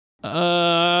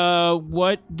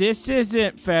What? This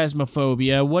isn't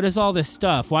Phasmophobia. What is all this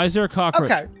stuff? Why is there a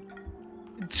cockroach? Okay.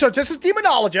 So this is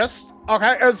Demonologist.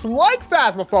 Okay, it's like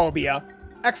Phasmophobia,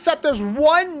 except there's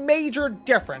one major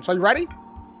difference. Are you ready?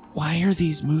 Why are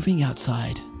these moving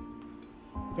outside?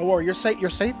 Don't worry, you're safe. You're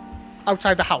safe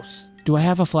outside the house. Do I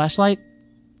have a flashlight?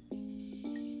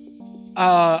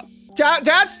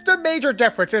 That's the major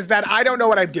difference, is that I don't know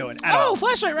what I'm doing at all. Oh,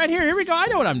 flashlight right here. Here we go. I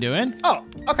know what I'm doing. Oh,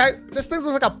 okay. This thing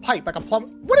looks like a pipe, like a plumb.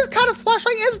 What kind of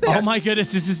flashlight is this? Oh my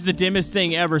goodness, this is the dimmest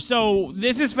thing ever. So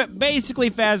this is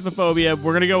basically Phasmophobia.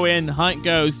 We're gonna go in, hunt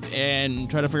ghosts, and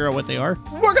try to figure out what they are.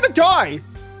 We're gonna die.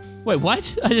 Wait,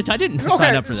 what? I didn't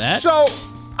sign up for that. So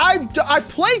I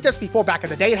played this before back in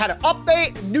the day. It had an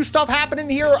update, new stuff happening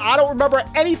here. I don't remember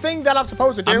anything that I'm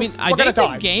supposed to do. I mean, I think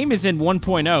the game is in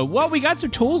 1.0. Well, we got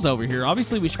some tools over here.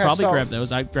 Obviously, we should probably grab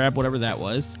those. I grabbed whatever that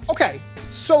was. Okay,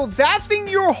 so that thing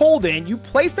you're holding, you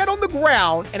place that on the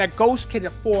ground, and a ghost can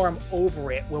form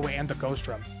over it when we're in the ghost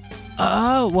room.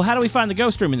 Oh, well, how do we find the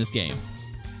ghost room in this game?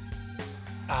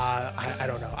 I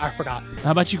don't know. I forgot.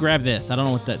 How about you grab this? I don't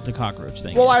know what the cockroach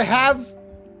thing is. Well, I have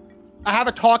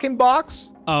a talking box.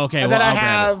 Oh, okay. And well,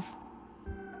 then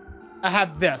I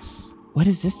have this. What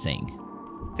is this thing?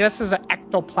 This is an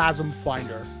ectoplasm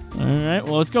finder. All right.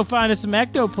 Well, let's go find us some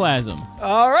ectoplasm.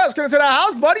 All right. Let's get into that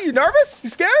house, buddy. You nervous? You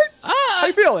scared? How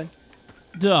you feeling?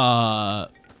 Duh.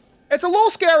 It's a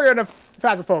little scarier than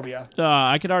Phasmophobia.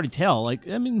 I could already tell. Like,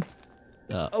 I mean,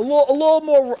 a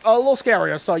little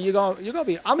scarier. So you're gonna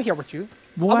be. I'm here with you.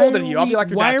 I'm older than you. I'll be like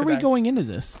your dad Why are we today. going into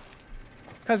this?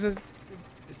 Because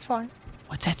it's fine.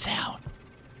 What's that sound?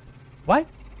 What?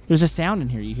 There's a sound in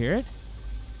here. You hear it?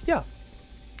 Yeah.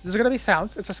 There's gonna be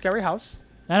sounds. It's a scary house.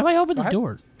 How do I open the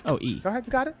door? Oh, E. Go ahead.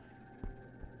 You got it.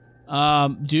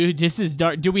 Dude, this is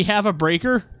dark. Do we have a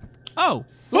breaker? Oh,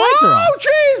 the lights are on. Oh,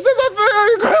 jeez! This is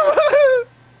very good.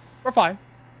 We're fine.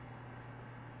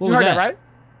 What you was heard that? that, right?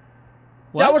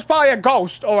 What? That was probably a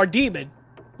ghost or a demon.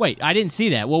 Wait, I didn't see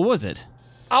that. What was it?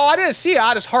 Oh, I didn't see it.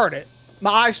 I just heard it. My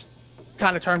eyes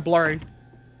kind of turned blurry.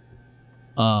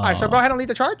 All right, so go ahead and lead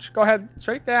the charge. Go ahead,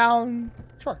 straight down.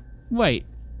 Sure. Wait.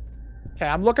 Okay,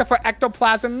 I'm looking for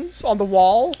ectoplasms on the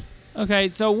wall. Okay,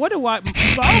 so what do I... Oh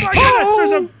my goodness,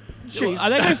 there's a... Jeez. I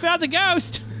think we found the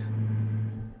ghost.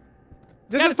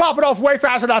 This is popping off way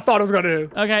faster than I thought it was going to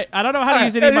do. Okay, I don't know how to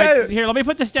use it. Here, let me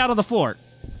put this down on the floor.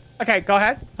 Okay, go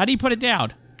ahead. How do you put it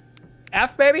down?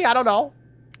 F, baby? I don't know.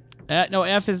 No,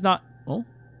 F is not... Oh.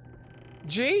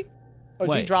 G? Oh,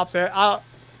 Wait. G drops it.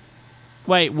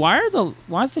 Wait, why is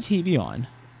the TV on?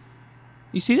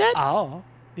 You see that? Oh,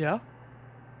 yeah.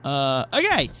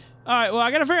 Okay. All right, well,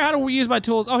 I got to figure out how to use my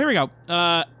tools. Oh, here we go.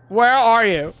 Where are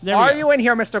you? Are go. you in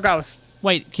here, Mr. Ghost?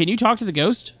 Wait, can you talk to the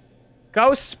ghost?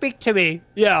 Ghost, speak to me.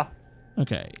 Yeah.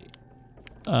 Okay.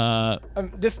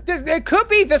 This it could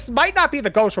be, this might not be the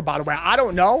ghost room, by the way. I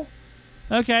don't know.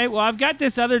 Okay, well, I've got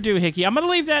this other doohickey. I'm going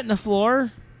to leave that in the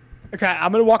floor. Okay,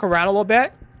 I'm going to walk around a little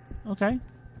bit. Okay.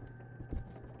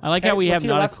 I like how we have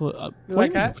not a clue. You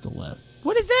like that? To the left.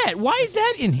 What is that? Why is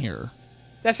that in here?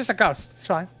 That's just a ghost. It's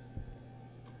fine.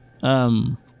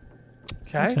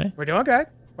 Okay. We're doing good.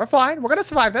 We're fine. We're going to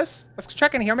survive this. Let's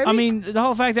check in here, maybe. I mean, the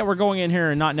whole fact that we're going in here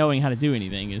and not knowing how to do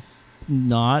anything is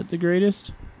not the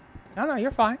greatest. No, you're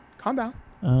fine. Calm down.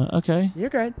 Okay. You're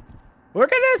good. We're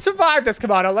going to survive this,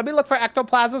 Kamado. Let me look for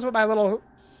ectoplasms with my little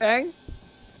thing.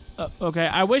 Okay.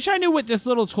 I wish I knew what this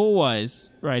little tool was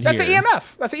right here. That's an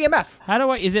EMF. That's an EMF. How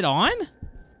do is it on?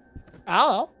 I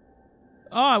don't know.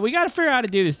 Oh, we got to figure out how to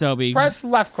do this, Toby. Press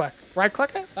left click. Right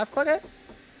click it. Left click it.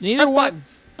 Neither Press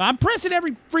buttons. I'm pressing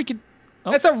every freaking...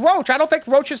 Oh. It's a roach. I don't think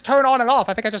roaches turn on and off.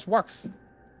 I think it just works.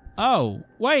 Oh,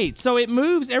 wait. So it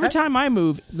moves. Every time I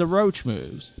move, the roach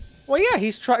moves. Well, yeah.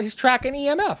 He's tracking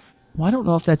EMF. Well, I don't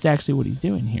know if that's actually what he's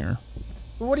doing here.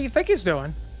 Well, what do you think he's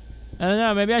doing? I don't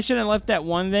know. Maybe I shouldn't have left that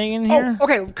one thing in here. Oh,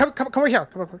 okay. Come over here.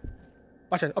 Come over.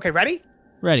 Watch it. Okay, ready?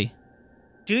 Ready.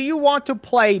 Do you want to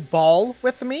play ball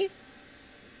with me?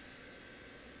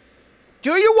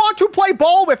 Do you want to play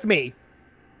ball with me?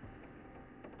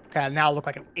 Okay, now I look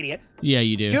like an idiot. Yeah,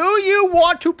 you do. Do you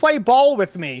want to play ball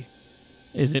with me?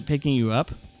 Is it picking you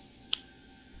up?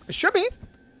 It should be.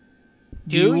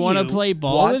 Do you want to play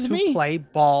ball with me? Want to play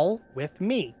ball with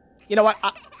me? You know what?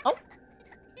 Oh.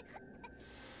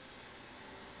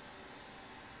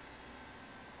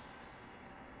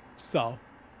 So,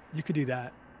 you could do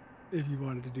that if you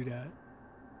wanted to do that.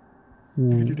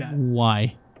 You could do that.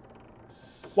 Why?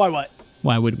 Why what?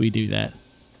 Why would we do that?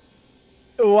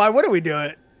 Why wouldn't we do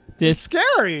it? This it's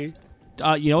scary.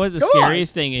 You know what? The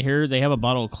scariest thing here, they have a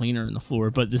bottle of cleaner in the floor,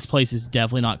 but this place is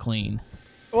definitely not clean.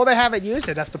 Well, they haven't used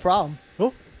it. That's the problem.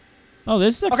 Oh. Oh,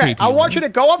 this is a Okay, creepy I want one. you to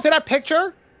go up to that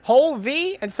picture, hold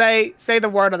V, and say the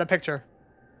word on the picture.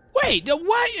 Wait,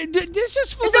 what? This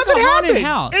just feels Nothing like a haunted happens.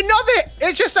 house.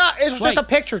 It's just a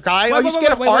picture, guy. Are you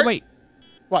scared of wait.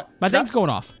 What? My thing's going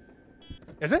off.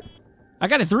 Is it? I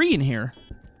got a 3 in here.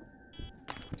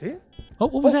 Do you? Oh,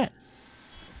 what was that?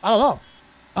 I don't know.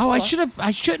 Oh, I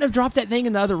shouldn't have dropped that thing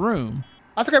in the other room.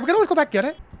 That's okay. We're gonna go back get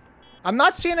it. I'm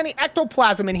not seeing any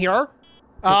ectoplasm in here.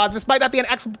 This might not be an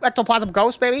ectoplasm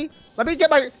ghost, baby. Let me get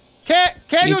my.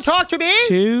 Can you talk to me?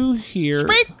 2 here.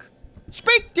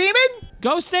 Speak, demon.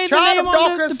 Go say the Child name of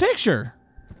on the darkness. picture.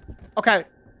 Okay.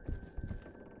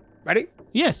 Ready?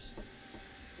 Yes.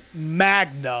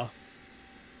 Magna.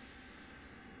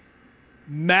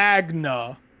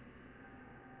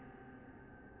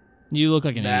 You look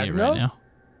like an idiot right now.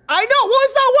 I know. Well,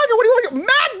 it's not working. What do you want?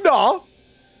 Magna.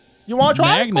 You want to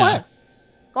try? Magna. Go ahead.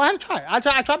 Go ahead and try. I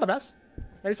tried my best.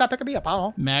 Maybe it's not picking me up. I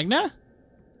don't know. Magna?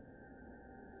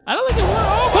 I don't think it worked.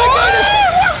 Oh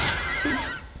my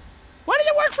goodness! Why did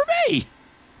it work for me?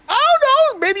 I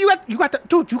don't know. Maybe you got the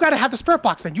dude. You got to have the spirit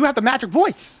box. Then you have the magic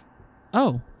voice.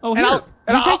 Oh, And here. I'll-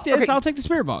 You take this. okay. I'll take the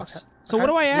spirit box. Okay. So what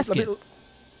do I ask Let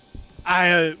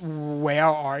it? Where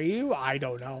are you? I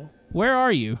don't know. Where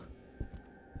are you?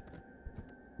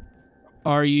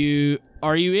 Are you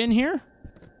in here?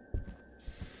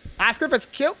 Ask if it's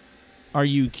cute. Are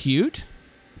you cute?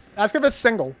 Ask if it's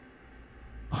single.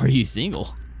 Are you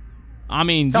single? I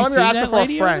mean, Tell do him you you're see asking that for a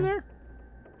lady over friend. there?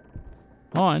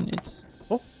 Hold on, it's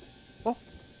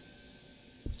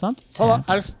something's Hold on.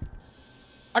 happening.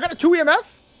 I got a 2 EMF.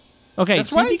 Okay, This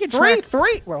see way. if you can track.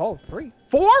 3. Well, 3.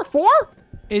 4.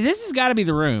 This has got to be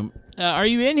the room. Are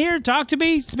you in here? Talk to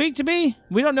me. Speak to me.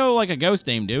 We don't know like a ghost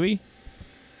name, do we?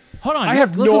 Hold on. I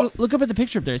have no- Look up at the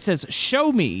picture up there. It says,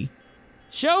 "Show me,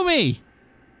 show me,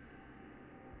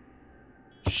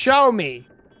 Show me.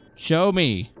 show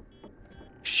me."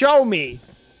 Show me.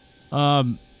 Yeah,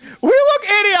 We look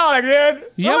idiotic, dude.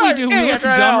 we do. We look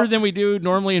dumber than we do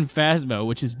normally in Phasmo,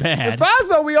 which is In bad.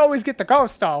 Phasmo, we always get the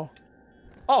ghost, though.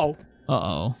 Uh-oh.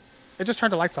 Uh-oh. It just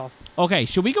turned the lights off. Okay,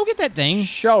 should we go get that thing?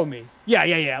 Show me.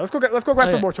 Yeah. Let's go grab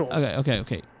some more tools. Okay.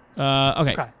 Okay. Okay.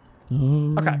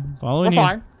 Following We're you.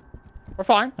 fine. We're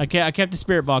fine. I kept the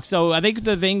spirit box. So I think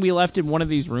the thing we left in one of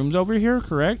these rooms over here,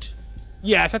 correct?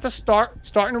 Yeah, it's at the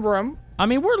starting room. I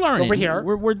mean, we're learning. Over here.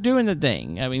 We're doing the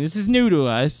thing. I mean, this is new to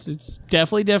us. It's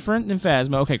definitely different than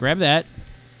Phasmo. Okay, grab that.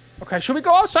 Okay, should we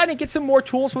go outside and get some more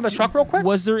tools from the truck real quick?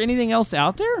 Was there anything else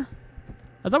out there?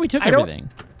 I thought we took I don't- everything.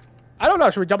 I don't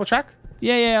know. Should we double check?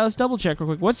 Yeah, let's double check real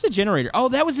quick. What's the generator? Oh,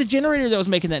 that was the generator that was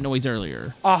making that noise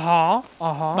earlier. Uh-huh.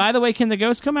 By the way, can the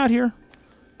ghost come out here?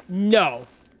 No.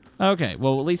 Okay,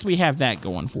 well, at least we have that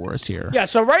going for us here. Yeah,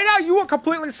 so right now you are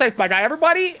completely safe, my guy.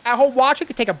 Everybody at home watching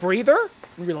can take a breather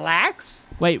and relax.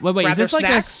 Wait. Grab Is this their like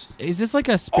snacks. is this like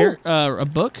a spirit a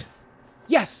book?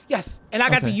 Yes. And I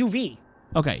got Okay. the UV.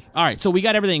 Okay. All right. So we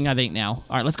got everything, I think, now.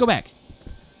 All right, let's go back.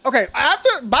 Okay,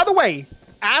 by the way,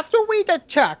 after we get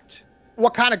checked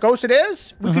what kind of ghost it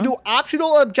is, we can do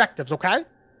optional objectives, okay?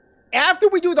 After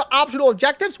we do the optional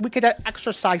objectives, we can then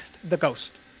exorcise the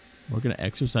ghost. We're going to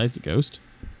exorcise the ghost.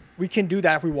 We can do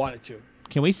that if we wanted to.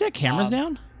 Can we set cameras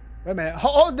down? Wait a minute.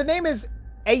 Oh, the name is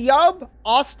Ayub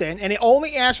Austin, and it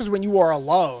only answers when you are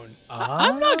alone.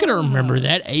 I'm not going to remember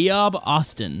that. Ayub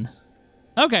Austin.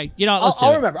 Okay. You know what? Let's do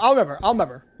I'll it. remember. I'll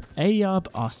remember. Ayub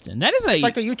Austin. That is It's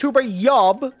like the YouTuber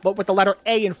Yub, but with the letter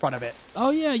A in front of it. Oh,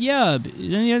 yeah, Yub.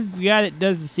 Isn't he the guy that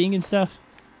does the singing stuff?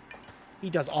 He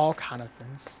does all kind of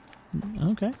things.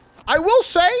 Okay. I will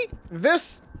say,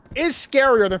 this is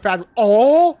scarier than Phasmo.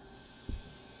 Oh!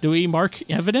 Do we mark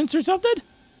evidence or something?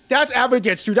 That's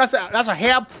evidence, dude. That's a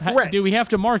handprint. Do we have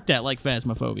to mark that like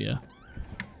Phasmophobia?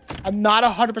 I'm not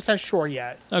 100% sure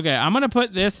yet. Okay, I'm going to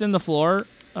put this in the floor.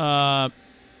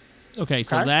 Okay,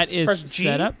 so Okay. that is Press G.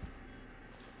 set up.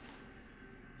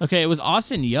 Okay, it was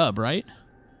Austin Yub, right?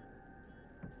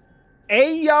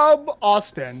 Ayub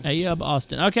Austin. Ayub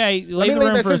Austin. Okay, Let leave me the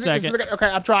room this. for a This is second. okay,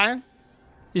 I'm trying.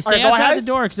 Just Okay, stay go outside ahead. the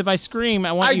door, because if I scream,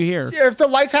 I want you here. If the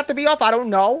lights have to be off, I don't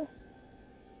know.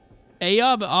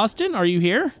 Ayub Austin, are you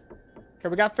here? Okay,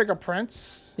 we got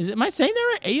fingerprints. Am I saying that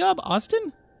right? Ayub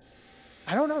Austin?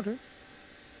 I don't know, dude.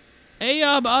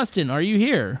 Ayub Austin, are you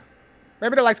here?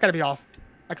 Maybe the lights gotta be off.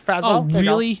 Like Phasmo. Oh, There you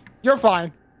go. really? You're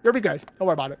fine. You'll be good. Don't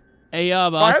worry about it.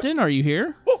 Ayub ahead. Austin, are you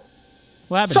here? Oh,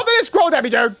 What happened? something is growing at me,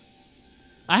 dude.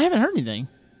 I haven't heard anything.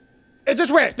 It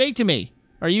just went. Speak to me.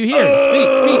 Are you here?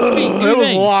 Speak. Do It was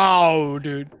things. loud,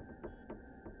 dude.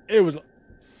 It was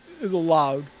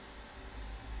loud.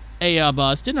 Ayub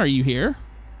Austin, are you here?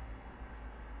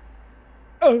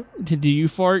 Come Do you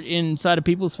fart inside of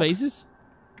people's faces?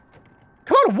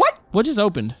 on, what? What just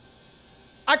opened?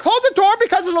 I closed the door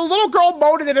because there's a little girl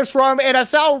moaning in this room, and it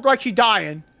sounds like she's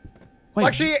dying. Wait.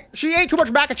 Like she ate too much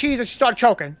mac and cheese and she started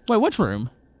choking. Wait, which room?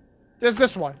 There's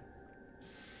this one.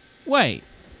 Wait.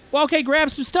 Well, okay, grab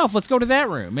some stuff. Let's go to that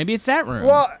room. Maybe it's that room.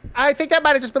 Well, I think that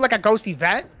might have just been like a ghost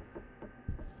event.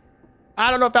 I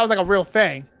don't know if that was like a real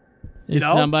thing. Is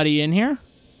somebody in here?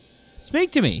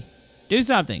 Speak to me. Do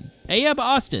something. Hey up,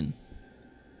 Austin.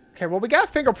 Okay, well, we got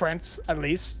fingerprints, at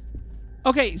least.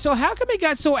 Okay, so how come it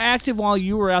got so active while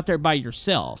you were out there by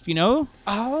yourself, you know?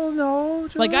 Oh, no.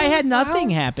 Like, I had nothing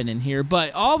happen in here,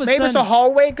 but all of a sudden... Maybe it's a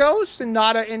hallway ghost and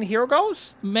not an in-here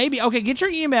ghost? Maybe. Okay, get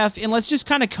your EMF, and let's just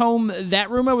kind of comb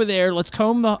that room over there. Let's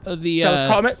comb the... Okay, let's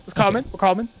comb it. Let's comb it. We're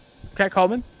combing. Okay,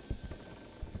 combing.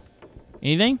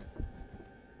 Anything?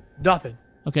 Nothing.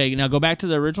 Okay, now go back to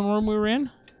the original room we were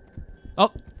in.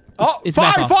 Oh. It's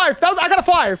five, back off. 5. I got a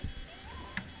 5.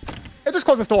 It just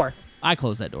closed this door. I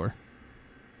closed that door.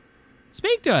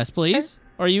 Speak to us, please.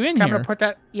 Okay. Are you in here? here? I'm going to put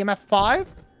that EMF 5.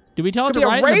 Do we tell it to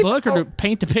write in the book or to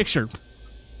paint the picture?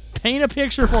 Paint a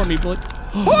picture for me, please.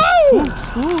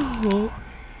 Woo!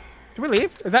 Did we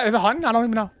leave? Is it hunting? I don't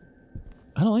even know.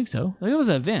 I don't think so. I think it was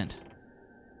an event.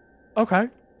 Okay.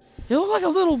 It looked like a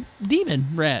little demon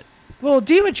rat. Little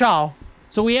demon child.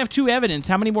 So we have 2 evidence.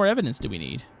 How many more evidence do we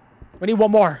need? We need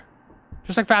 1 more.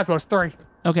 Just like Phasmo's 3.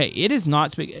 Okay, it is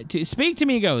not speak to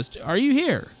me, ghost. Are you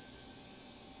here?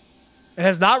 It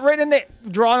has not written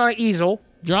drawn on an easel.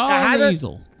 Draw on the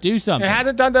easel. Do something. It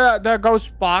hasn't done the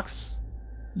ghost box.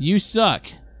 You suck.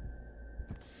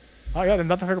 Oh yeah, there's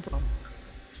nothing fingerprint.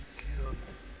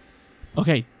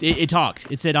 Okay, it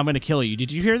talked. It said, "I'm gonna kill you."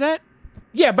 Did you hear that?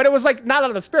 Yeah, but it was like not out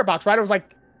of the spirit box, right? It was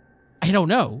like. I don't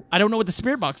know. I don't know what the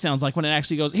spirit box sounds like when it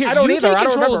actually goes. Here, I don't you either. take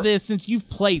control of this since you've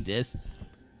played this.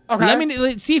 Okay.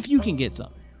 Let's see if you can get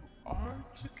some.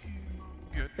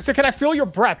 So can I feel your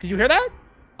breath? Did you hear that?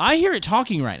 I hear it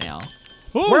talking right now.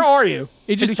 Ooh. Where are you?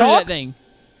 It just threw that thing.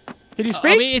 Can you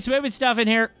speak? I mean, it's moving stuff in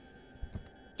here.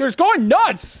 Dude, it's going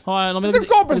nuts. Hold on, let me this thing's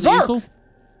going berserk.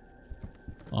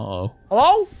 Uh-oh.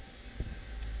 Hello?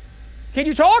 Can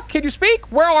you talk? Can you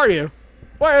speak? Where are you?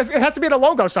 Well, it has to be in a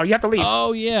logo, so you have to leave.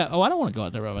 Oh, yeah. Oh, I don't want to go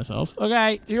out there by myself.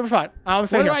 Okay. You're fine. I'm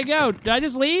saying Where do I go? Did I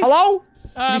just leave? Hello?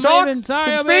 I'm leaving.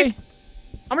 Sorry, I'm going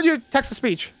to do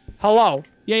text-to-speech. Hello?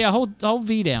 Yeah, hold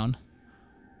V down.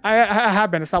 I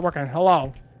have been. It's not working.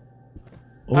 Hello?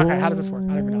 Okay, how does this work? I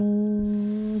don't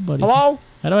even know. Buddy. Hello?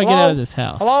 How do I get out of this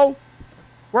house? Hello?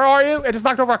 Where are you? It just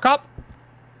knocked over a cup?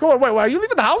 Go on, wait, are you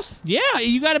leaving the house? Yeah,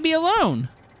 you got to be alone.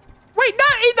 Wait,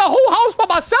 not eating the whole house by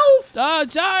myself? Oh,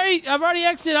 sorry. I've already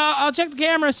exited. I'll check the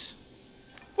cameras.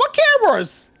 What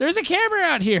cameras? There's a camera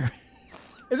out here.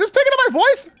 Is this picking up my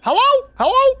voice? Hello?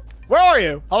 Hello? Where are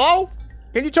you? Hello?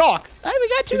 Can you talk? Hey, we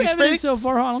got 2 evidence so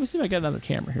far. Hold on, let me see if I got another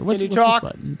camera here. What's Can you talk?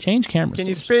 This button? Change camera Can source.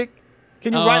 you speak?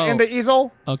 Can you write in the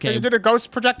easel? Okay. Can you do the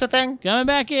ghost projector thing? Coming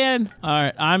back in. All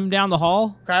right, I'm down the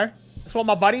hall. Okay. This one,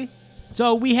 my buddy.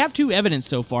 So we have 2 evidence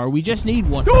so far. We just need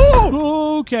 1.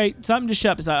 Oh! Okay, something just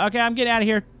shut beside. Okay, I'm getting out of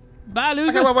here. Bye,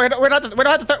 loser. Okay, wait, we don't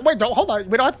have the wait, don't hold on.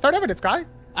 We don't have the 3rd evidence, guy.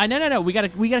 No. We gotta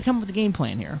come up with a game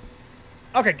plan here.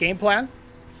 Okay, game plan.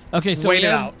 Okay, so wait it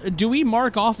out. Do we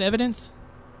mark off evidence?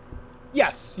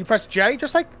 Yes, you press J,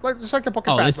 just like the book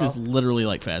of Phasmo. Oh, this is literally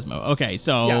like Phasmo. Okay,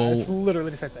 so yeah, it's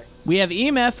literally the same thing. We have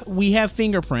EMF, we have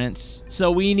fingerprints,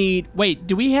 so we need. Wait,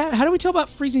 do we have? How do we tell about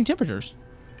freezing temperatures?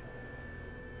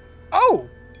 Oh,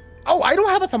 I don't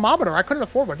have a thermometer. I couldn't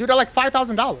afford one, dude. They're like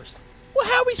 $5,000. Well,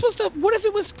 how are we supposed to? What if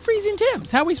it was freezing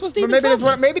temps? How are we supposed to even maybe solve there's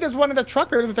one. this? Maybe there's one in the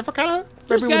truck. Maybe there's a different kind of.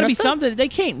 There's got to be something. They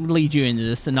can't lead you into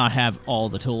this and not have all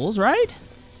the tools, right?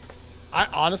 I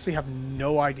honestly have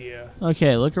no idea.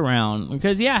 Okay, look around.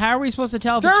 Because, yeah, how are we supposed to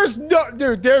tell if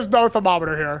there's no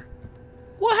thermometer here.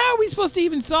 Well, how are we supposed to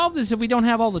even solve this if we don't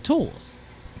have all the tools?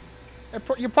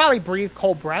 You probably breathe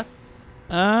cold breath.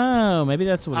 Oh, maybe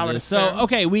that's what it is. So,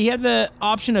 okay, we have the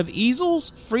option of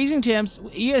easels, freezing temps,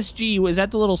 ESG. Was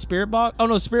that the little spirit box? Oh,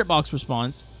 no, spirit box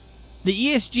response. The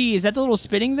ESG, is that the little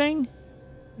spinning thing?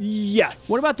 Yes.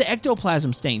 What about the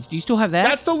ectoplasm stains? Do you still have that?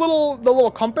 That's the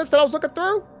little compass that I was looking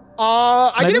through.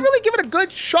 I didn't really give it a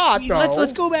good shot, though.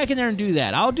 Let's go back in there and do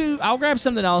that. I'll grab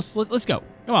something else. Let's go.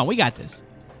 Come on, we got this.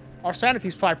 Our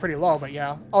sanity's probably pretty low, but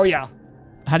yeah. Oh, yeah.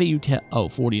 How do you tell? Oh,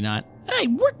 49. Hey,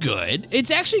 we're good. It's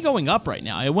actually going up right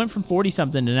now. It went from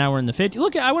 40-something to now we're in the 50.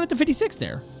 Look, I went up to 56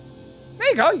 there. There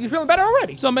you go. You're feeling better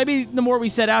already. So maybe the more we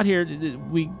set out here,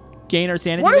 we gain our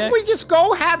sanity What back? if we just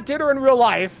go have dinner in real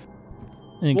life?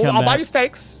 And then I'll buy you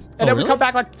steaks, and then we come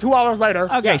back like 2 hours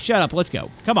later. Okay, shut up. Let's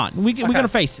go. Come on. We're going to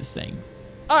face this thing.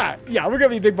 All right. Yeah, we're going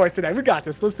to be big boys today. We got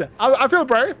this. Listen, I feel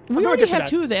brave. We already have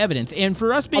 2 of the evidence, and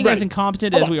for us being as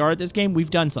incompetent as we are at this game,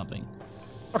 we've done something.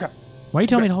 Okay. Why are you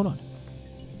telling me to hold on?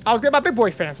 I was getting my big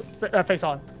boy face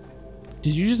on.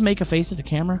 Did you just make a face at the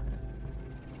camera?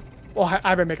 Well,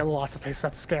 I've been making lots of faces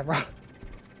at this camera.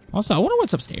 Also, I wonder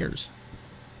what's upstairs.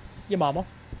 Your mama.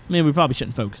 I mean, we probably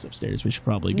shouldn't focus upstairs. We should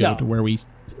probably go to where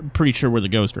pretty sure where the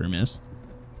ghost room is.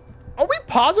 Are we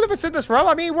positive it's in this room?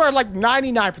 I mean, we're like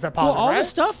 99% positive, well, all right? the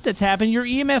stuff that's happened, your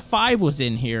EMF 5 was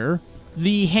in here.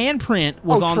 The handprint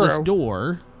was on this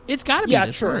door. It's got to be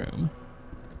this room.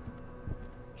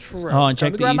 True. Oh, and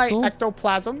check the my easel.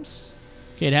 ectoplasms.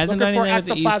 Okay, it hasn't done anything with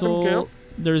the easel.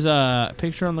 There's a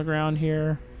picture on the ground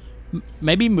here.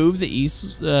 Maybe move the easel.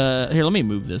 Here, let me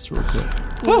move this real quick.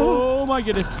 Oh my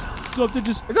goodness. Something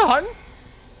just... Is it hunting?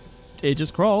 It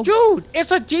just crawled. Dude,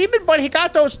 it's a demon, but he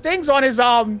got those things on his,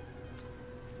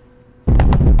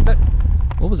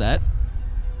 What was that?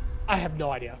 I have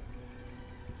no idea.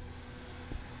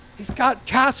 He's got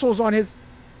tassels on his...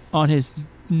 On his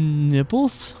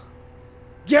nipples?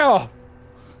 Yeah.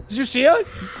 Did you see it?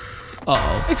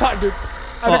 Uh-oh. He's hunting, dude.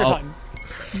 I think it's hunting.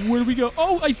 Where do we go?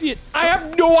 Oh, I see it. I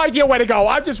have no idea where to go.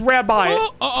 I just ran by it.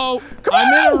 Uh-oh. Come I'm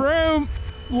on. in a room.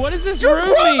 What does this Your room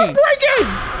brother mean? breaking!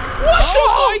 What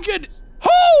Oh, my goodness.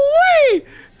 Holy!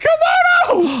 Come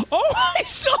on out! Oh, I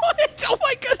saw it. Oh,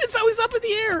 my goodness. I was up in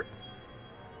the air.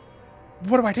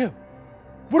 What do I do?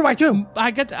 What do I do?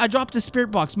 I dropped the spirit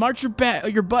box. March your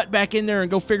butt back in there and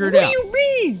go figure it out. out. What do you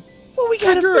mean? Well, we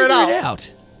gotta figure it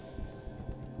out.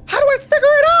 How do I figure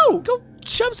it out? Go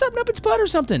shove something up its butt or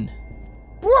something.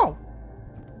 Bro.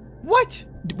 What?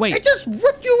 Wait. It just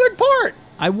ripped you apart.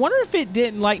 I wonder if it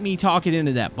didn't like me talking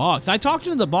into that box. I talked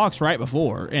into the box right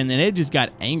before, and then it just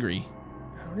got angry.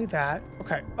 I don't need that.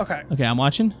 Okay, okay. Okay, I'm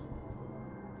watching.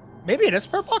 Maybe it is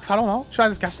spirit box. I don't know. Should I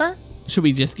just guess that? Should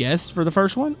we just guess for the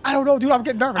first one? I don't know, dude. I'm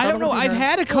getting nervous. I don't know. I've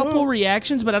had a couple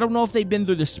reactions, but I don't know if they've been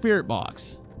through the spirit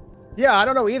box. Yeah, I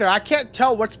don't know either. I can't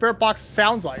tell what spirit box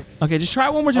sounds like. Okay, just try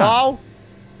it one more time. Hello?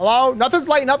 Hello? Nothing's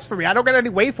lighting up for me. I don't get any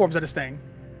waveforms of this thing.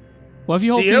 What if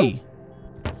you hold V?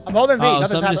 I'm holding V. Oh,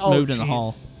 something just moved in the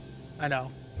hall. I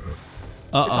know.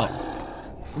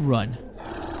 Uh-oh. Run.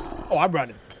 Oh, I'm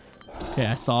running. Okay,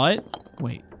 I saw it.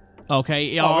 Wait.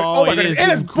 Okay. Oh my goodness. It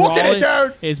is booking it,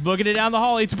 dude. It's booking it down the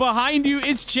hall. It's behind you.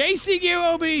 It's chasing you,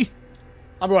 Obi.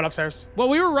 I'm going upstairs. Well,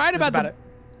 we were right about it.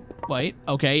 Wait.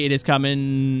 Okay, it is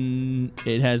coming.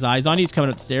 It has eyes on you. It's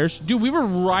coming up the stairs. Dude, we were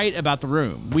right about the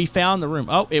room. We found the room.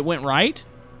 Oh, it went right?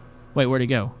 Wait, where'd it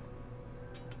go?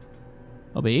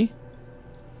 Obi?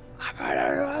 I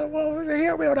don't want to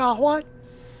hear me or not. What?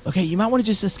 Okay, you might want to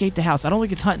just escape the house. I don't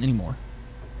think it's hunting anymore.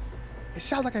 It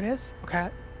sounds like it is. Okay.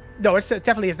 No, it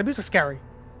definitely is. The music's scary.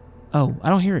 Oh, I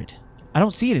don't hear it. I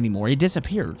don't see it anymore. It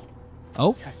disappeared. Oh.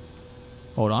 Okay.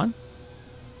 Hold on.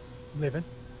 I'm living.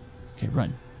 Okay,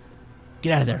 run.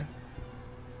 Get out of there.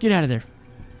 Get out of there.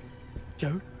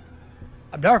 Joe,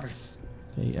 I'm nervous.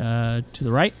 Okay, to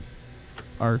the right.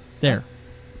 Or there.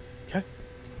 Okay.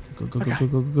 Go, go, go, go,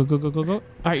 go, go, go, go, go, go. All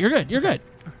right, you're good. You're good.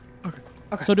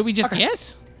 Okay. So did we just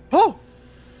guess? Oh!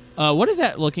 What is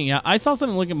that looking at? I saw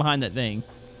something looking behind that thing.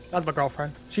 That's my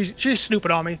girlfriend. She's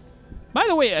snooping on me. By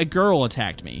the way, a girl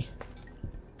attacked me.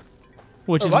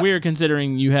 Which is weird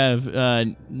considering you have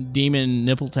demon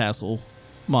nipple tassel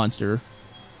monster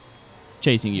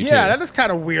chasing you too. Yeah, that is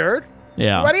kind of weird.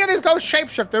 Yeah. Do any of these ghosts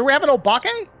shapeshift? Do we have an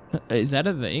obake? Is that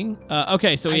a thing?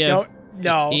 Okay, so we have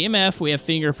no EMF, we have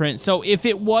fingerprint. So if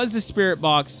it was a spirit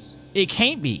box, it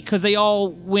can't be because they all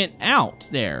went out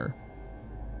there.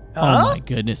 Oh my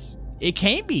goodness. It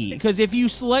can't be because if you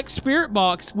select spirit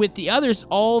box with the others,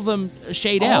 all of them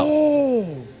shade out.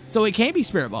 Oh. So it can't be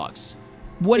spirit box.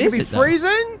 What is it?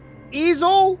 Freezing,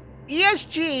 easel,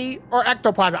 ESG, or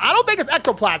ectoplasm. I don't think it's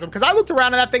ectoplasm because I looked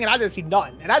around at that thing and I didn't see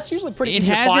none. And that's usually pretty easy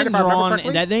to find if I remember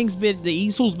correctly. That thing's been, the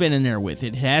easel's been in there with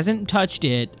it. It hasn't touched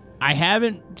it. I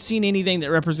haven't seen anything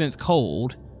that represents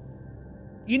cold.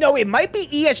 You know, it might be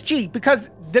ESG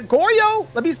because the Goryo,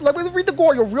 let me read the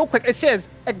Goryo real quick. It says,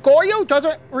 a Goryo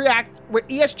doesn't react with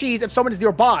ESGs if someone is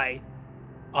nearby.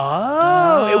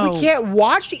 Oh. And we can't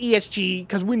watch the ESG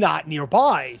because we're not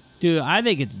nearby. Dude, I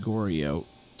think it's Goryo.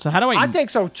 So how do I think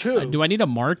so too. Do I need to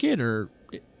mark it or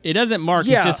it doesn't mark,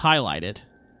 it's just highlight it?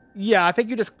 Yeah, I think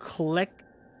you just click.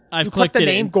 I've clicked the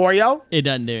name Goryo. It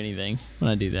doesn't do anything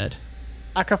when I do that.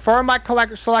 I confirm my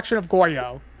selection of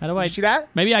Goryo. How do I see that?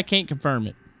 Maybe I can't confirm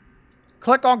it.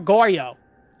 Click on Goryo.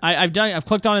 I've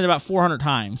clicked on it about 400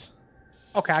 times.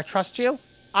 Okay, I trust you.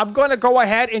 I'm gonna go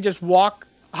ahead and just walk.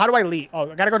 How do I leave?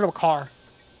 Oh, I gotta go to a car.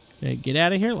 Okay, get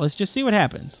out of here. Let's just see what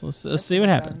happens. Let's see what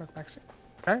happens.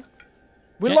 Okay.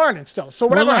 We're learning still. So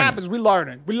whatever happens, we're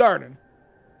learning. We're learning.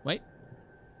 Wait.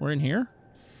 We're in here?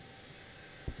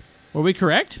 Were we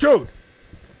correct? Dude.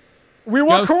 We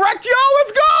were correct, yo.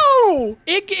 Let's go.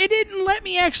 It didn't let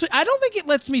me actually. I don't think it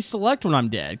lets me select when I'm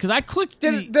dead because I clicked.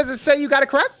 Does it say you got it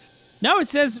correct? No, it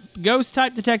says ghost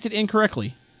type detected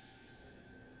incorrectly.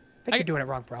 I think you're doing it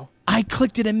wrong, bro. I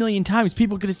clicked it a million times.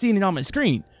 People could have seen it on my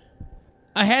screen.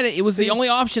 I had it. It was the only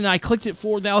option. I clicked it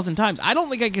 4,000 times. I don't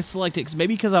think I could select it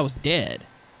because I was dead.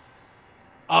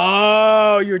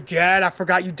 Oh, you're dead. I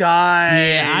forgot you died.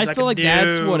 Yeah, I feel like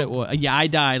that's what it was. Yeah, I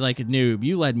died like a noob.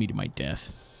 You led me to my death.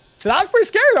 So that was pretty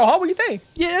scary, though, huh? What do you think?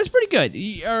 Yeah, that's pretty good.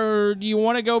 Or do you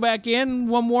want to go back in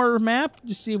one more map?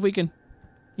 Just see if we can.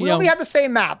 We only have the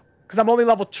same map because I'm only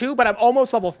level 2, but I'm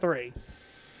almost level 3.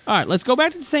 All right, let's go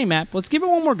back to the same map. Let's give it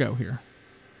one more go here.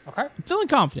 Okay. I'm feeling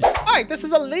confident. All right, this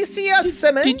is Alicia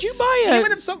Simmons. Did you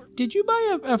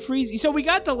buy a freeze? So we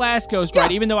got the last ghost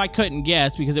right, even though I couldn't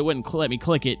guess because it wouldn't let me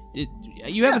click it.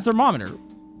 You have a thermometer.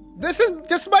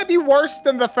 This might be worse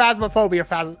than the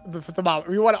Phasmophobia the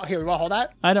thermometer. You want to hold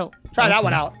that? I don't. Try that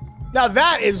one out. Now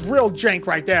that is real jank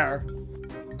right there.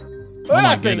 Oh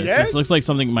my goodness, this looks like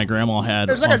something my grandma had.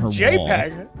 There's like on a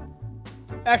JPEG. Wall.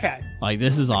 Okay. Like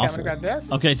this is awful. I'm gonna grab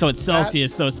this. Okay, so it's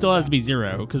Celsius, so it still has to be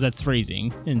 0 because that's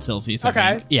freezing in Celsius.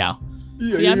 Okay. Yeah.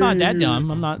 See, I'm not that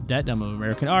dumb. I'm not that dumb of an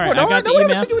American. All right, I got the EMF.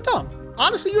 EMF. Said you were dumb.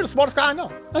 Honestly, you're the smartest guy I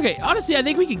know. Okay, honestly, I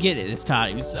think we could get it this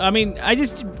time. I mean, I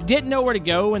just didn't know where to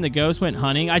go when the ghost went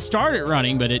hunting. I started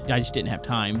running, but I just didn't have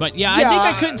time. But yeah, I think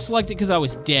I couldn't select it because I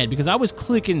was dead, because I was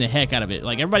clicking the heck out of it.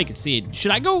 Like, everybody could see it.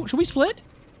 Should we split?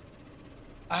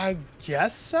 I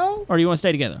guess so. Or do you want to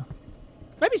stay together?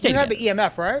 Maybe stay together. You have the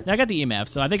EMF, right? I got the EMF,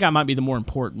 so I think I might be the more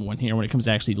important one here when it comes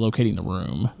to actually locating the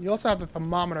room. You also have the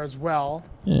thermometer as well.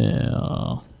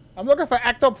 Yeah. I'm looking for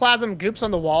ectoplasm goops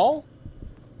on the wall.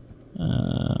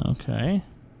 Okay.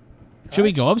 Should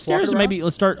we go upstairs or maybe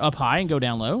let's start up high and go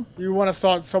down low? You want to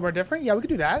start somewhere different? Yeah, we could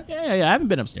do that. Yeah. I haven't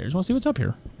been upstairs. Want to see what's up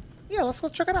here? Yeah, let's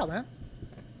check it out, man.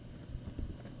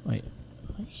 Wait,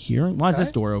 hearing? Why is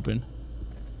this door open?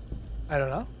 I don't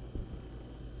know.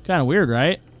 Kind of weird,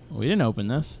 right? We didn't open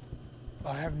this.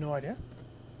 I have no idea.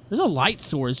 There's a light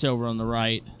source over on the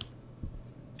right.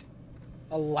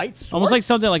 A light source? Almost like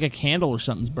something like a candle or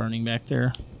something's burning back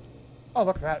there. Oh,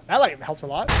 look at that. That light helps a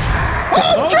lot.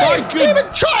 Oh, jeez,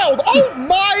 demon child! Oh,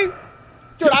 my...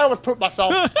 Dude, I almost pooped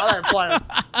myself. I ain't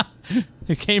playing.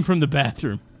 It came from the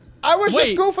bathroom. I was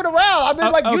just goofing around. I'm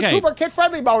in, like, YouTuber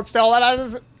kid-friendly mode still, and I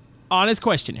just... Honest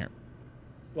question here.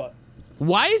 What?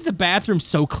 Why is the bathroom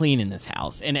so clean in this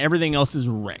house and everything else is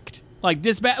wrecked? Like,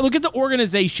 look at the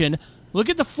organization. Look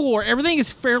at the floor. Everything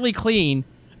is fairly clean.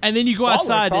 And then you go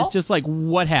outside and it's just like,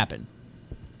 what happened?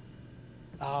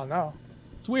 I don't know.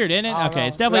 It's weird, isn't it? Okay,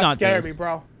 it's definitely not scared me,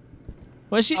 bro.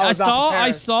 Well,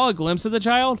 I saw a glimpse of the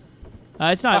child.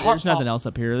 It's not. There's nothing else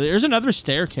up here. There's another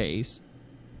staircase.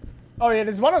 Oh yeah,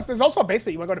 there's also a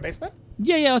basement. You want to go to basement?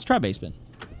 Yeah. Let's try basement.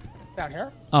 Down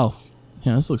here. Oh,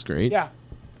 yeah. This looks great. Yeah.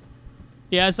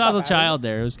 Yeah, I saw the child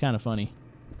there. It was kind of funny.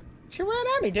 She ran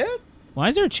at me, dude. Why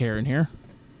is there a chair in here?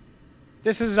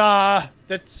 This is the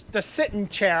sitting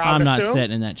chair. I'm not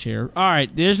sitting in that chair. All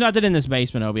right, there's nothing in this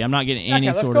basement, Obi. I'm not getting any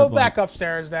sort of. Okay, let's go back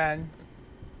upstairs then.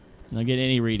 Not getting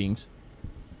any readings.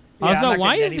 Yeah, also,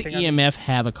 why does the EMF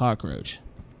have a cockroach?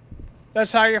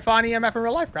 That's how you find EMF in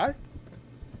real life, guy.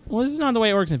 Well, this is not the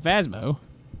way it works in Phasmo.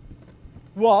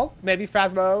 Well, maybe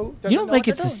Phasmo doesn't. You don't think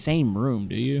it's the same room,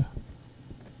 do you?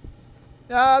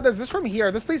 There's this room here.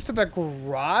 This leads to the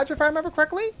garage, if I remember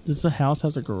correctly. Does the house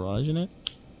has a garage in it?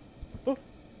 Oh.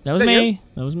 That was me.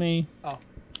 That was me. Oh.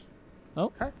 Oh.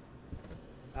 Okay.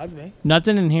 That was me.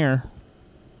 Nothing in here.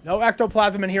 No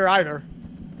ectoplasm in here either.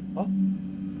 Oh.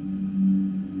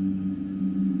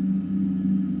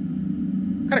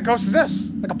 What kind of ghost is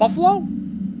this? Like a buffalo?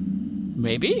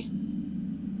 Maybe.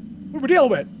 What are we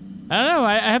dealing with? I don't know.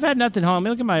 I have had nothing home. Let me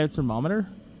look at my thermometer.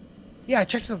 Yeah, I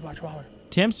checked the thermometer.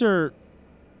 Temps are...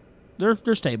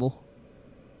 They're stable.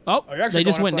 Oh, they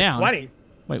just went down. 20.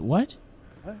 Wait, what?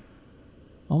 What?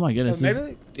 Oh my goodness.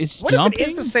 It's what jumping? If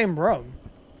it is the same room?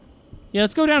 Yeah,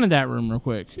 let's go down to that room real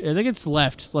quick. I think it's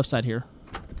left side here.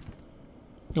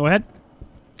 Go ahead.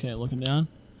 Okay, looking down.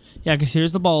 Yeah, because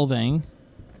here's the ball thing.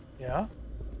 Yeah.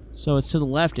 So it's to the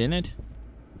left, isn't it?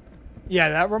 Yeah,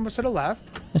 that room was to the left.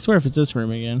 I swear if it's this room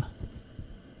again.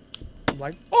 I'm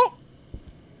like, oh!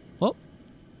 Well,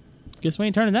 guess we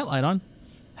ain't turning that light on.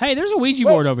 Hey, there's a Ouija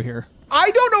board over here. I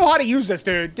don't know how to use this,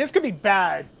 dude. This could be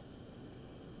bad.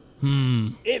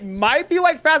 It might be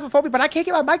like Phasmophobia, but I can't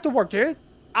get my mic to work, dude.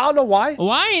 I don't know why. Well,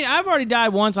 I've already died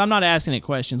once. I'm not asking it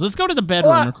questions. Let's go to the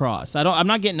bedroom across. I'm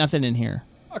not getting nothing in here.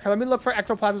 Okay, let me look for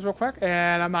ectoplasms real quick,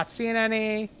 and I'm not seeing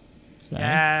any. Okay.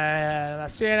 And I'm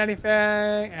not seeing anything.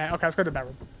 And, okay, let's go to the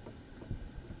bedroom.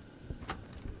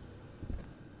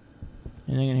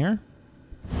 Anything in here?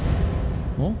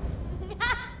 Well,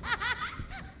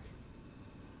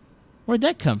 where'd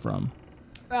that come from?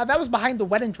 That was behind the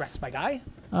wedding dress, my guy.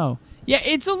 Oh. Yeah,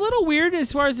 it's a little weird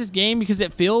as far as this game because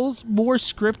it feels more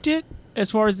scripted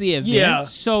as far as the events. Yeah.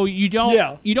 So you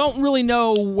don't really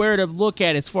know where to look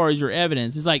at as far as your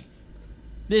evidence. It's like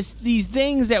these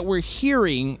things that we're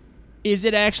hearing, is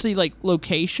it actually like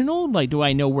locational? Like, do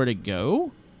I know where to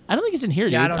go? I don't think it's in here,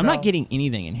 dude. I'm not getting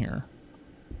anything in here.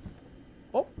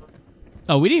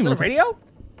 Oh, we didn't even look at radio?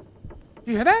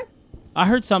 You hear that? I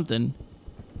heard something.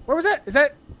 Where was that? Is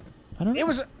that? I don't know. It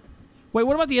was. Wait,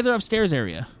 what about the other upstairs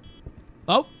area?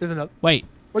 Oh, there's another. Wait.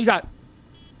 What you got?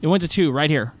 It went to 2 right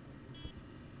here.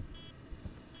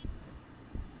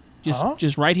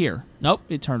 Just right here. Nope,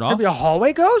 it turned off. Could be a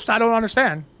hallway ghost? I don't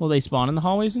understand. Will they spawn in the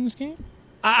hallways in this game?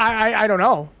 I don't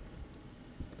know.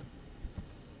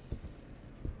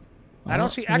 Well, I don't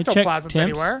see ectoplasms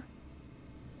anywhere.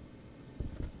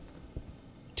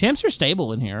 Temps are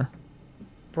stable in here.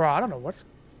 Bro, I don't know what's...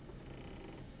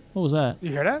 What was that?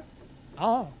 You hear that?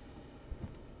 Oh.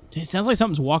 It sounds like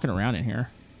something's walking around in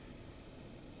here.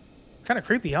 It's kind of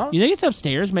creepy, huh? You think it's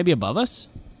upstairs, maybe above us?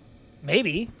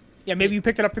 Maybe. Yeah, maybe you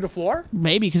picked it up through the floor?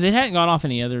 Maybe, because it hadn't gone off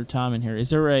any other time in here. Is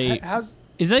there a...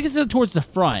 Is it towards the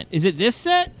front? Is it this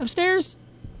set upstairs?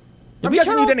 I'm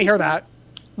guessing you didn't hear that.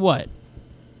 What?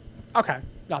 Okay,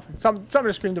 nothing. Something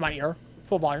just screamed in my ear.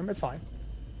 Full volume, it's fine.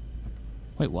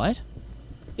 Wait, what?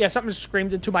 Yeah, something just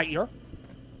screamed into my ear.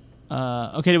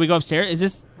 Okay, did we go upstairs? Is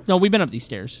this... No, we've been up these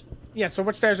stairs. Yeah, so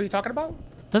what stairs are you talking about?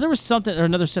 I thought there was something, or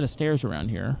another set of stairs around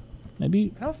here.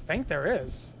 Maybe... I don't think there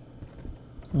is.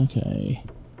 Okay.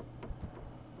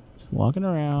 Just walking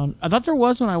around. I thought there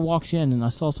was when I walked in and I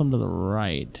saw some to the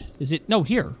right. Is it... No,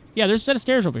 here. Yeah, there's a set of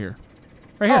stairs over here.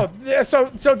 Right here.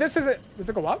 Oh, so this is it. Does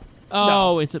it go up? Oh,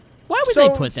 no. It's a... Why would they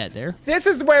put that there? This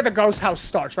is where the ghost house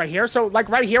starts, right here. So, like,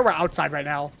 right here, we're outside right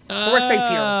now. We're safe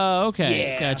here. Oh,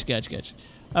 okay. Yeah. Gotcha.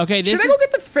 Okay, this Should I go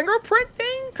get the fingerprint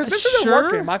thing? Because this isn't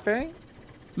working, my thing.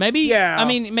 Maybe, yeah. I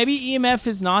mean, maybe EMF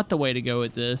is not the way to go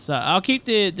with this. I'll keep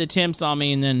the temps on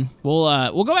me, and then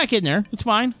we'll go back in there. It's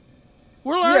fine.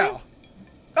 We're learning. Yeah.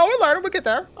 Oh, we're learning. We'll get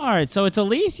there. All right, so it's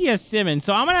Alicia Simmons.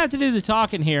 So I'm going to have to do the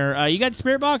talking here. You got the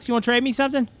spirit box? You want to trade me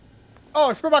something?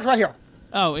 Oh, spirit box right here.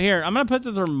 Oh, here. I'm going to put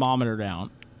the thermometer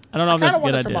down. I don't know if that's a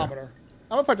good idea. Thermometer.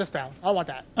 I'm going to put this down. I don't want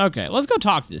that. Okay, let's go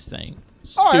talk to this thing.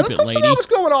 All right, let's go lady. figure out what's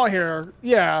going on here.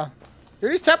 Yeah.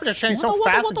 Dude, these temperatures change so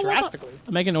fast and drastically.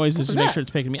 I'm making noises to make sure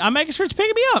it's picking me up. I'm making sure it's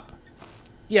picking me up.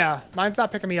 Yeah, mine's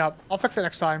not picking me up. I'll fix it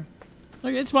next time.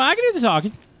 Okay, it's fine. I can do the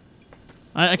talking.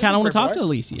 I kind of want to talk to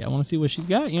Alicia. I want to see what she's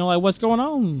got. You know, like, what's going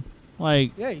on?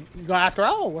 Like, yeah, you gonna ask her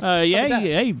out?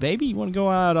 Hey, baby, you want to go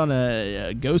out on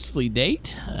a ghostly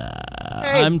date?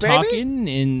 Hey, I'm baby? talking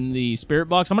in the spirit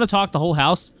box. I'm going to talk the whole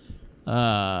house.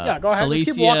 Yeah, go ahead. Alicia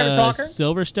Just keep walking and talking.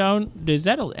 Silverstone. Is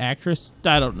that an actress?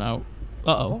 I don't know.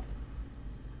 Uh-oh.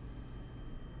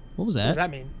 What was that? What does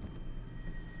that mean?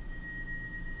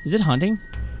 Is it hunting?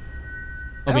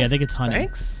 Oh, yeah, I think it's hunting.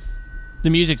 Thanks. The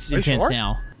music's intense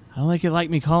now. I don't like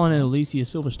me calling it Alicia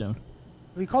Silverstone.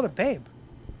 We called it babe.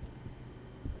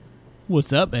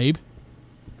 What's up, babe?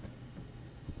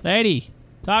 Lady,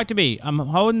 talk to me. I'm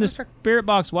holding the spirit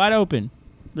box wide open.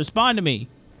 Respond to me.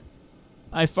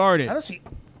 I farted. I don't see...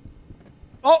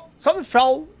 Oh, something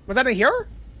fell. Was that in here?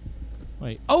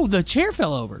 Wait. Oh, the chair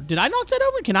fell over. Did I knock that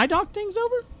over? Can I knock things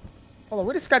over? Hold on,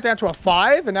 we just got down to a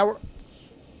 5, and now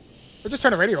we're just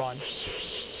turning the radio on.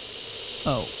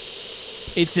 Oh.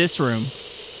 It's this room.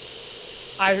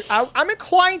 I'm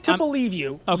inclined to believe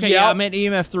you. Okay, yeah, I'm at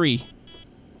EMF 3.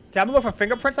 Okay, I'm gonna look for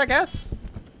fingerprints, I guess.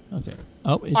 Okay.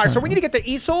 Oh, all right, so we need to get the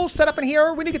easel set up in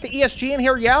here. We need to get the ESG in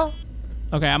here, yeah?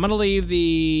 Okay, I'm gonna leave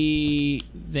the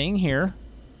thing here.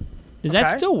 Does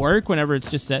that still work whenever it's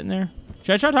just sitting there?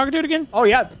 Should I try talking to it again? Oh,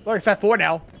 yeah. Look, it's at 4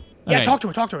 now. Yeah, okay.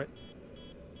 talk to it.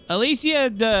 Alicia,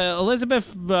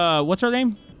 Elizabeth, what's her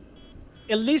name?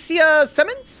 Alicia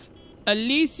Simmons?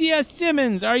 Alicia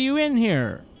Simmons, are you in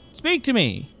here? Speak to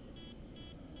me.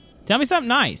 Tell me something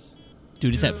nice.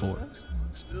 Dude, it's at 4.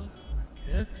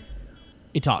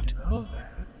 It talked.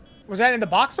 Was that in the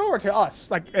box though, or to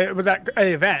us? Like, was that an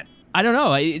event? I don't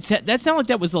know. That sounded like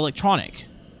that was electronic.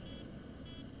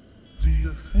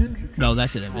 No,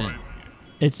 that's an event.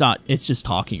 It's not. It's just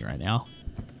talking right now.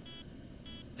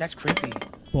 That's creepy.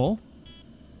 Well.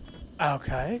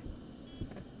 Okay.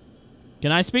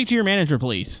 Can I speak to your manager,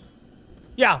 please?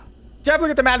 Yeah. Definitely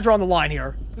get the manager on the line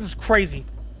here. This is crazy.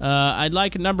 I'd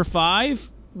like a number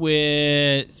 5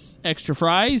 with extra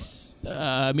fries,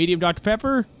 medium Dr.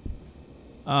 Pepper,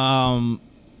 some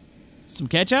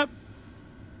ketchup.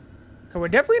 Okay, we're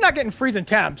definitely not getting freezing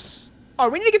temps. Oh,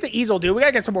 we need to get the easel, dude. We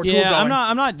gotta get some more tools going.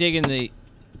 I'm not digging the...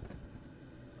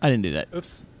 I didn't do that.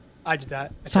 Oops. I did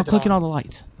that. Stop clicking on the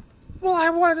lights. Well, I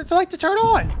wanted the light to turn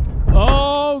on.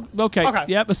 Oh, okay.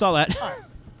 Yep, I saw that. All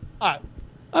right.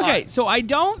 Okay, so I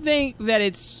don't think that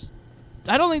it's...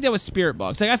 I don't think that was Spirit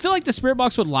Box. Like, I feel like the Spirit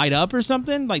Box would light up or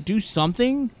something. Like, do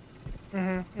something.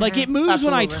 Like, it moves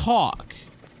when I talk.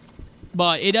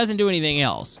 But it doesn't do anything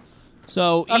else.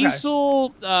 So,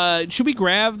 Easel, should we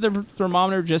grab the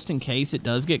thermometer just in case it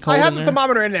does get cold? I have the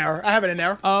thermometer in there. I have it in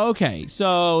there. Oh, okay.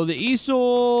 So, the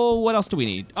Easel, what else do we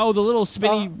need? Oh, the little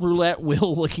spinny roulette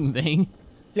wheel looking thing.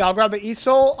 Yeah, I'll grab the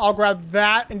Easel. I'll grab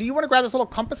that. And do you want to grab this little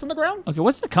compass on the ground? Okay,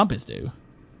 what's the compass do?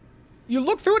 You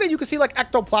look through it and you can see like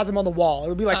ectoplasm on the wall. It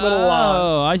would be like little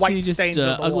I white see just stains on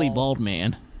the ugly wall. bald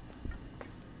man.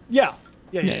 Yeah.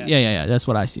 That's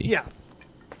what I see. Yeah.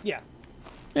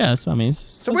 Yeah, so I mean...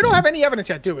 So we don't have any evidence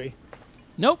yet, do we?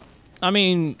 Nope. I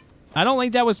mean, I don't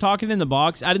think that was talking in the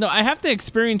box. I don't know. I have to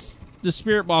experience the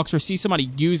Spirit Box or see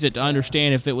somebody use it to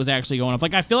understand if it was actually going off.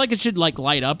 Like, I feel like it should, like,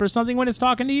 light up or something when it's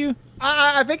talking to you.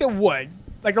 I think it would.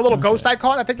 Like the little ghost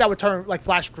icon, I think that would turn, like,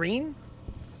 flash green.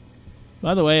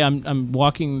 By the way, I'm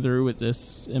walking through with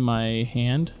this in my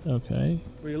hand. Okay.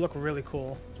 Well, you look really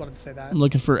cool. Just wanted to say that. I'm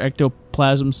looking for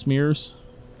ectoplasm smears.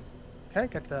 Okay,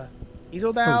 get the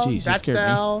easel down. Oh, geez, that's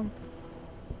down.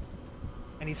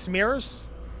 Any smears?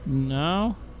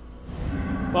 No.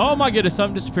 Oh my goodness,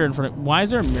 something just appeared in front of me. Why is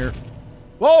there a mirror?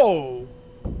 Whoa!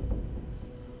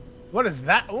 What is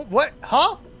that? What?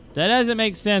 Huh? That doesn't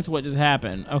make sense what just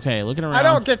happened. Okay, looking around. I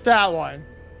don't get that one.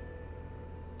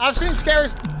 I've seen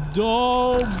scares.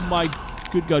 Oh my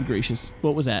good God gracious.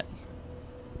 What was that?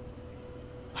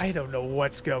 I don't know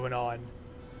what's going on.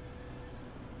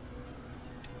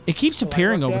 It keeps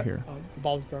appearing over here. Oh, the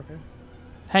bulb's broken.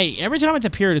 Hey, every time it's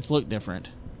appeared, it's looked different.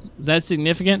 Is that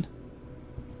significant?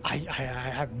 I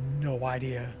have no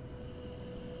idea.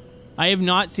 I have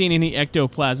not seen any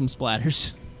ectoplasm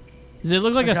splatters. Does it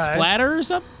look like a splatter or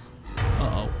something?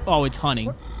 Uh-oh. Oh, it's hunting.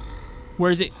 What?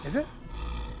 Where is it? Is it?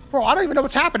 Bro, I don't even know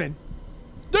what's happening.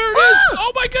 There it is!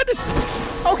 Oh my goodness!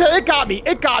 Okay, it got me.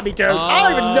 It got me, dude. I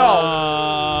don't even know.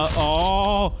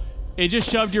 Oh, it just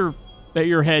shoved your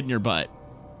head in your butt.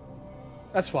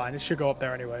 That's fine. It should go up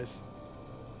there anyways.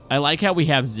 I like how we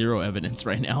have zero evidence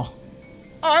right now.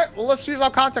 All right, well, let's use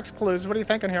our context clues. What are you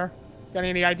thinking here? Got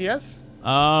any ideas?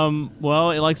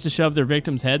 Well, it likes to shove their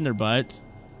victim's head in their butt.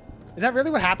 Is that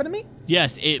really what happened to me?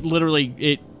 Yes, it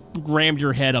rammed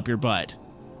your head up your butt.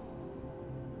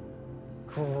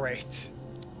 Great.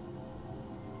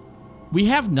 We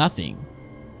have nothing.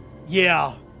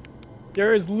 Yeah.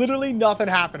 There is literally nothing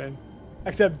happening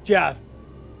except Jeff.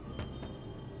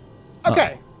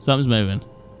 Okay. Something's moving.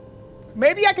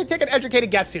 Maybe I could take an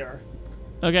educated guess here.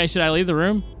 Okay, should I leave the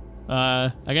room?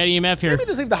 I got EMF here. Maybe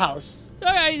just leave the house.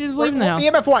 Okay, just leave the house.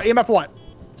 EMF what? EMF what?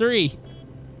 3.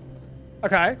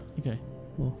 Okay. Okay.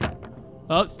 Cool.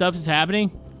 Oh, stuff is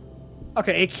happening.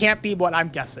 Okay, it can't be what I'm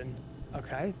guessing.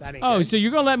 Okay, that ain't good. So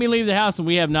you're gonna let me leave the house and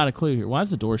we have not a clue here. Why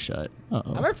is the door shut? Uh-oh.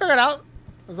 I'm gonna figure it out.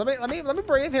 Let me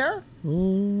breathe here.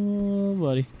 Oh,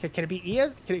 buddy. Can it be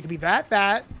EMF? Can it be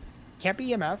that? Can't be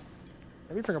EMF.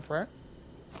 Maybe fingerprint.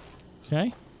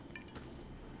 Okay.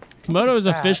 Komodo has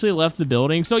officially left the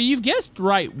building. So you've guessed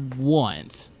right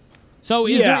once. So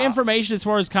is there information as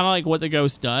far as kind of like what the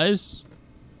ghost does?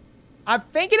 I'm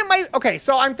thinking it might... Okay,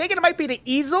 so I'm thinking it might be the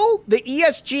easel, the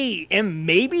ESG, and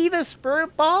maybe the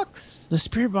spirit box? The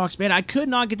spirit box, man. I could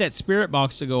not get that spirit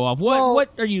box to go off. What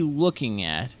are you looking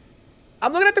at?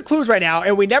 I'm looking at the clues right now,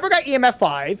 and we never got EMF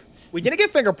 5. We didn't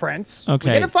get fingerprints. Okay.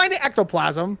 We didn't find the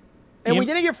ectoplasm. And we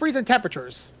didn't get freezing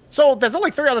temperatures. So there's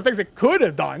only 3 other things it could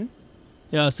have done.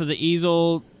 Yeah, so the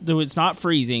easel, it's not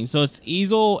freezing. So it's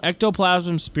easel,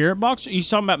 ectoplasm, spirit box. Are you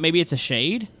talking about maybe it's a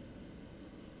shade?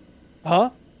 Huh?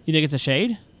 You think it's a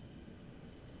shade?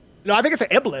 No, I think it's an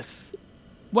iblis.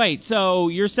 Wait, so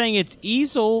you're saying it's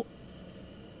easel...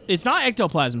 It's not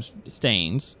ectoplasm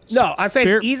stains. No, I'm saying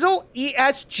it's easel,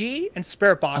 ESG, and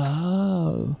spirit box.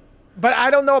 Oh. But I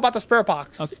don't know about the spirit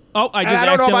box. Okay. Oh, I just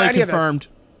accidentally confirmed.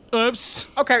 Oops.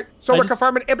 Okay, so we're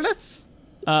confirming iblis?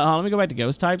 Let me go back to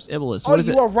ghost types. Iblis. What is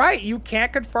it? You are right. You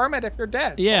can't confirm it if you're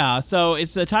dead. Yeah, so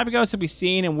it's the type of ghost to be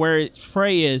seen and where its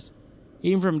prey is,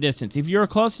 even from a distance. If you're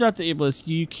close enough to Iblis,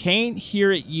 you can't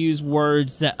hear it use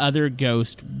words that other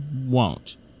ghosts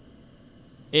won't.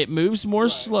 It moves more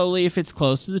slowly if it's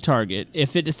close to the target.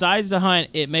 If it decides to hunt,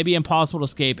 it may be impossible to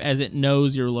escape as it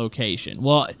knows your location.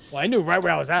 Well, I knew right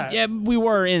where I was at. Yeah, we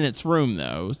were in its room,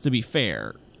 though, to be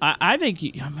fair. I think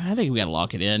we gotta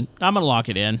lock it in. I'm gonna lock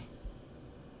it in.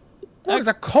 There's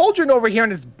a cauldron over here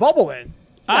and it's bubbling.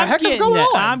 What the heck is going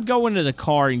on? I'm going to the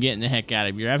car and getting the heck out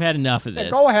of here. I've had enough of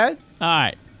this. Go ahead. All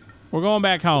right. We're going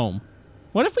back home.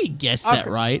 What if we guessed that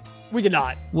right? We did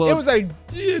not. Well, it was a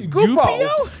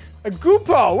Goopo. A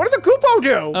Goopo. What does a Goopo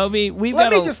do? Obi,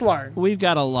 Let me just learn. We've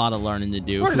got a lot of learning to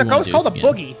do. What is a ghost called a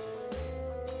boogie?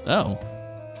 Oh.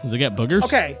 Does it get boogers?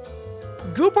 Okay.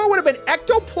 Goopo would have been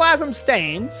ectoplasm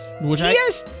stains, Which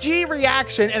ESG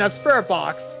reaction, and a spirit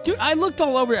box. Dude, I looked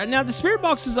all over. Now, the spirit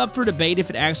box is up for debate if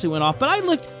it actually went off, but I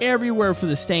looked everywhere for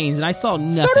the stains, and I saw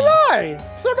nothing.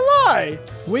 So did I.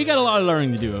 We got a lot of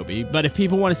learning to do, Obi, but if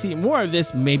people want to see more of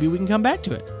this, maybe we can come back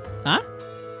to it. Huh?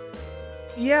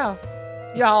 Yeah.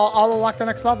 Yeah, I'll unlock the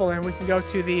next level, and we can go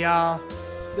to the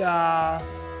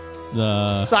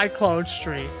Cyclone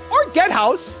Street. Or Get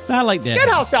House. I like that. Get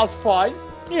House sounds fun.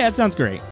 Yeah, it sounds great.